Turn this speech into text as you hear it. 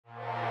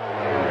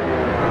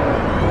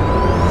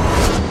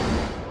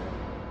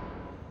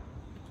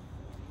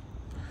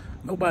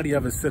Nobody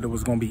ever said it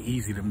was going to be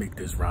easy to make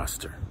this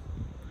roster.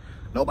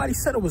 Nobody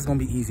said it was going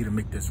to be easy to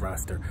make this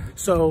roster.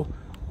 So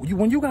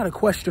when you got to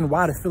question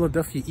why the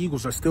Philadelphia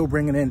Eagles are still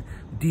bringing in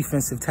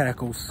defensive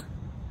tackles,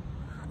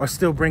 are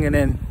still bringing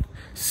in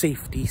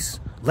safeties,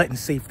 letting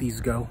safeties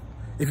go.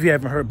 If you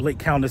haven't heard, Blake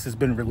Countess has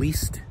been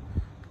released.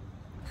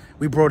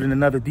 We brought in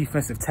another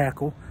defensive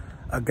tackle,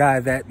 a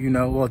guy that, you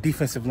know, well,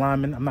 defensive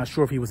lineman. I'm not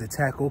sure if he was a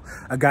tackle,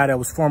 a guy that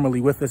was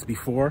formerly with us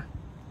before.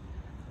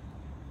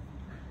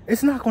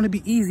 It's not going to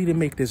be easy to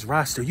make this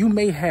roster. You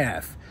may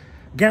have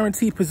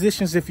guaranteed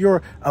positions. If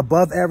you're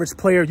above average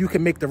player, you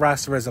can make the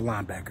roster as a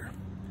linebacker.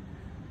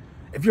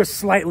 If you're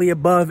slightly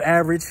above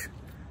average,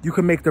 you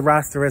can make the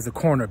roster as a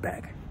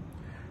cornerback.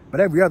 But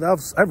every other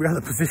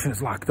position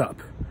is locked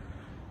up.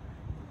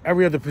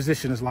 Every other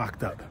position is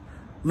locked up.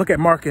 Look at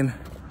Markin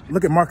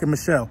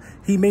Michelle.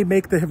 He may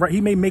make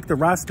the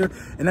roster,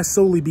 and that's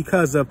solely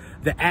because of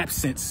the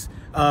absence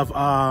of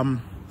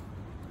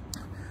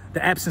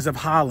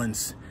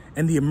Hollins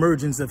and the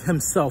emergence of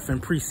himself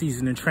in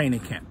preseason and training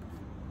camp.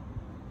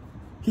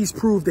 He's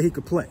proved that he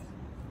could play.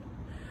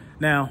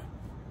 Now,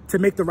 to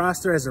make the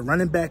roster as a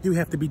running back, you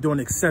have to be doing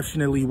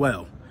exceptionally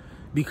well,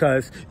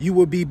 because you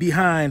will be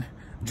behind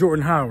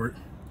Jordan Howard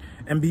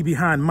and be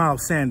behind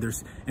Miles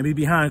Sanders and be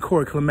behind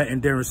Corey Clement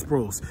and Darren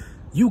Sproles.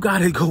 You got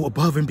to go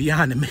above and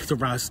beyond to make the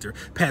roster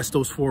past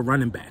those 4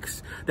 running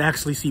backs to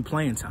actually see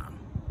playing time.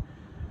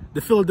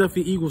 The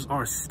Philadelphia Eagles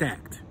are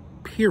stacked,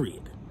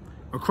 period.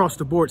 Across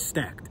the board,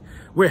 stacked.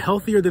 We're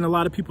healthier than a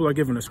lot of people are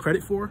giving us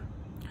credit for.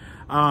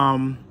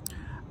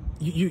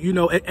 You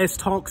know, as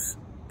talks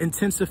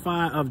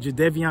intensify of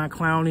Jadeveon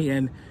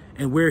Clowney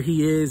and where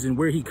he is and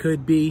where he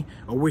could be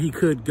or where he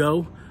could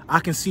go, I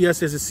can see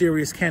us as a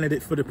serious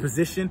candidate for the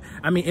position.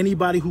 I mean,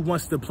 anybody who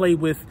wants to play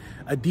with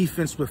a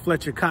defense with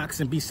Fletcher Cox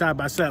and be side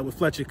by side with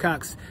Fletcher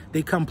Cox,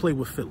 they come play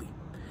with Philly.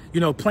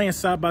 You know, playing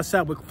side by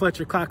side with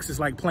Fletcher Cox is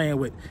like playing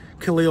with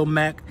Khalil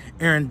Mack,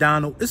 Aaron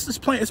Donald. It's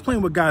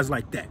playing with guys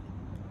like that.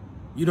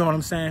 You know what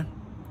I'm saying?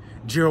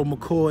 Gerald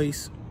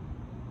McCoy's.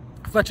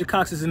 Fletcher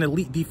Cox is an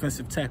elite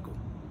defensive tackle.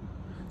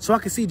 So I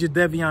can see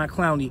Jadeveon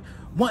Clowney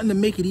wanting to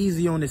make it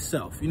easy on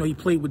himself. You know, he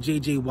played with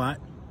J.J. Watt.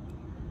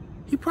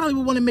 He probably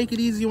would want to make it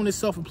easy on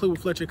himself and play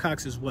with Fletcher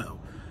Cox as well.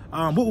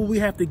 What will we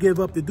have to give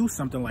up to do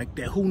something like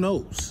that? Who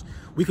knows?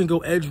 We can go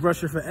edge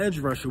rusher for edge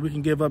rusher. We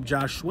can give up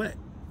Josh Sweat.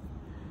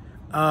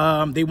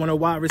 They want a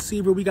wide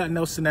receiver. We got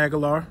Nelson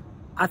Aguilar.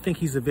 I think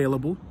he's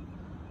available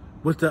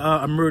with the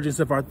emergence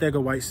of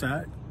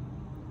Arcega-Whiteside.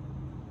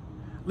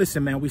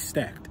 Listen, man, we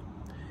stacked.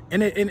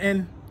 And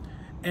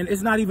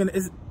it's not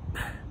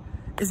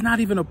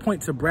even a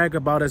point to brag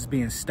about us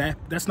being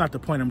stacked. That's not the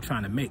point I'm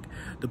trying to make.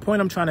 The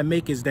point I'm trying to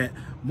make is that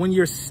when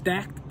you're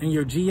stacked and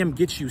your GM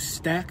gets you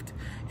stacked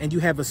and you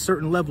have a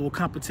certain level of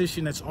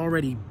competition that's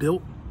already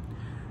built,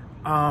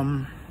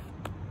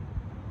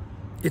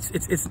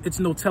 it's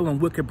no telling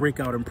what could break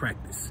out in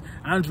practice.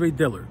 Andre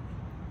Dillard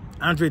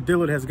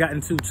has gotten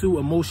into 2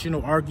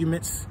 emotional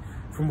arguments,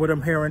 from what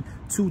I'm hearing,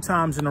 2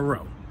 times in a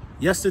row.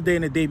 Yesterday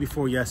and the day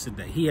before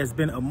yesterday. He has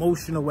been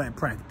emotional at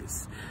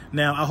practice.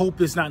 Now, I hope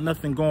there's not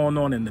nothing going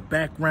on in the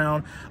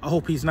background. I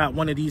hope he's not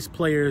one of these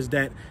players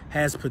that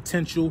has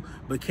potential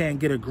but can't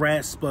get a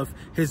grasp of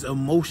his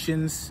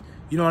emotions.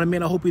 You know what I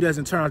mean? I hope he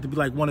doesn't turn out to be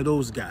like one of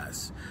those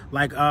guys.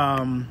 Like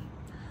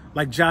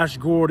Josh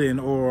Gordon,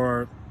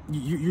 or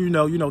you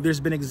know, there's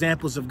been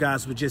examples of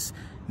guys with just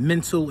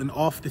mental and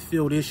off the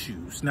field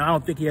issues. Now, I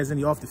don't think he has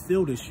any off the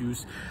field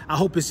issues. I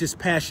hope it's just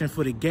passion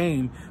for the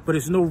game, but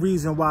there's no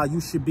reason why you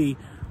should be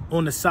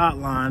on the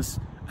sidelines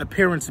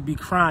appearing to be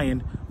crying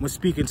when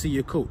speaking to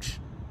your coach.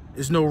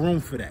 There's no room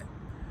for that.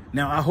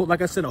 Now, I hope,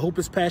 like I said, I hope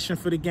it's passion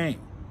for the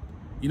game.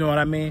 You know what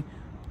I mean?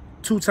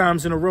 2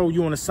 times in a row,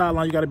 you on the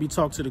sideline, you got to be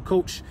talking to the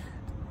coach.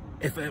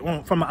 If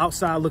from an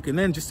outside looking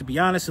in, just to be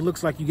honest, it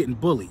looks like you're getting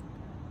bullied.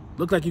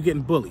 Look like you're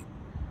getting bullied.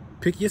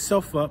 Pick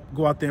yourself up,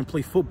 go out there and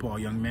play football,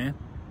 young man.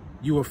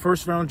 You were a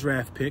first-round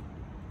draft pick.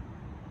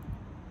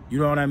 You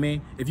know what I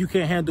mean? If you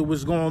can't handle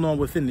what's going on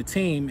within the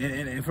team,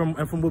 and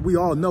from what we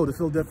all know, the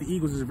Philadelphia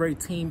Eagles is a very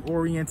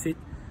team-oriented,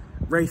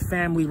 very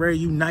family, very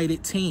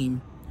united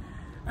team.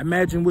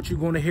 Imagine what you're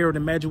going to hear and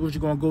imagine what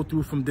you're going to go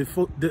through from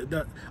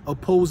the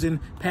opposing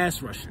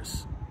pass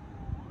rushers.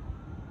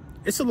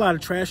 It's a lot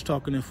of trash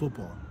talking in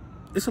football.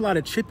 It's a lot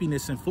of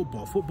chippiness in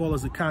football. Football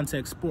is a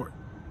contact sport.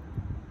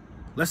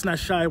 Let's not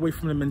shy away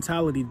from the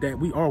mentality that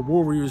we are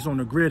warriors on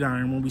the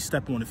gridiron when we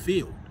step on the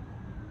field.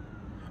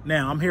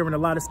 Now, I'm hearing a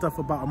lot of stuff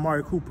about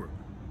Amari Cooper,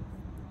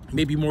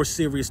 maybe more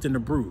serious than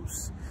the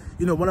bruise.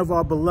 You know, one of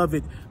our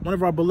beloved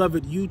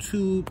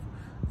YouTube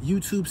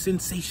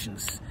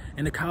sensations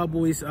in the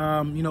Cowboys,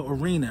 you know,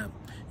 arena.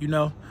 You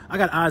know, I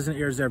got eyes and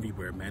ears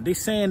everywhere, man. They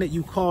saying that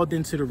you called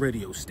into the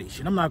radio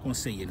station. I'm not going to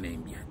say your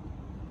name yet.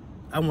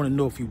 I want to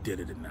know if you did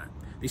it or not.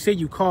 They say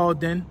you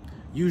called in,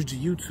 used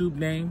your YouTube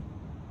name,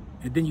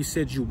 and then you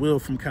said you Will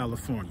from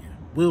California,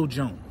 Will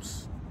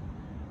Jones.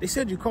 They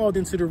said you called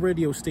into the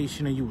radio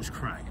station and you was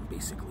crying,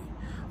 basically.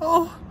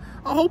 Oh,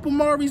 I hope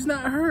Amari's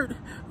not hurt.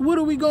 What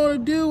are we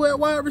going to do at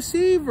wide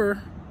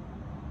receiver?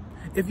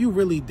 If you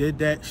really did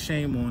that,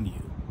 shame on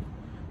you.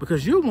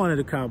 Because you're one of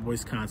the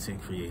Cowboys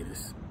content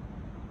creators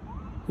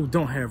who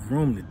don't have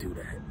room to do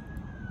that.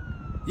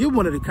 You're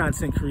one of the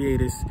content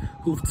creators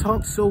who've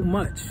talked so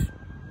much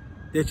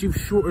that you've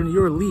shortened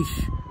your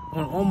leash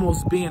on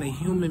almost being a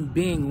human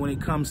being when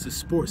it comes to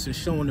sports and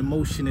showing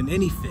emotion in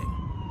anything.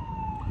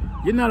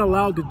 You're not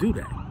allowed to do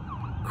that.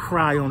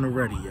 Cry on the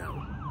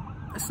radio.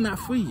 That's not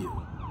for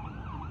you.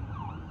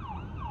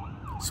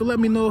 So let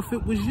me know if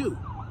it was you.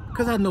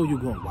 Because I know you're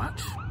going to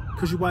watch.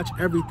 Because you watch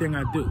everything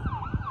I do.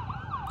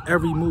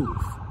 Every move.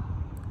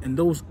 And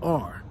those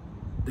are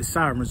the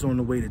sirens on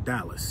the way to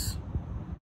Dallas.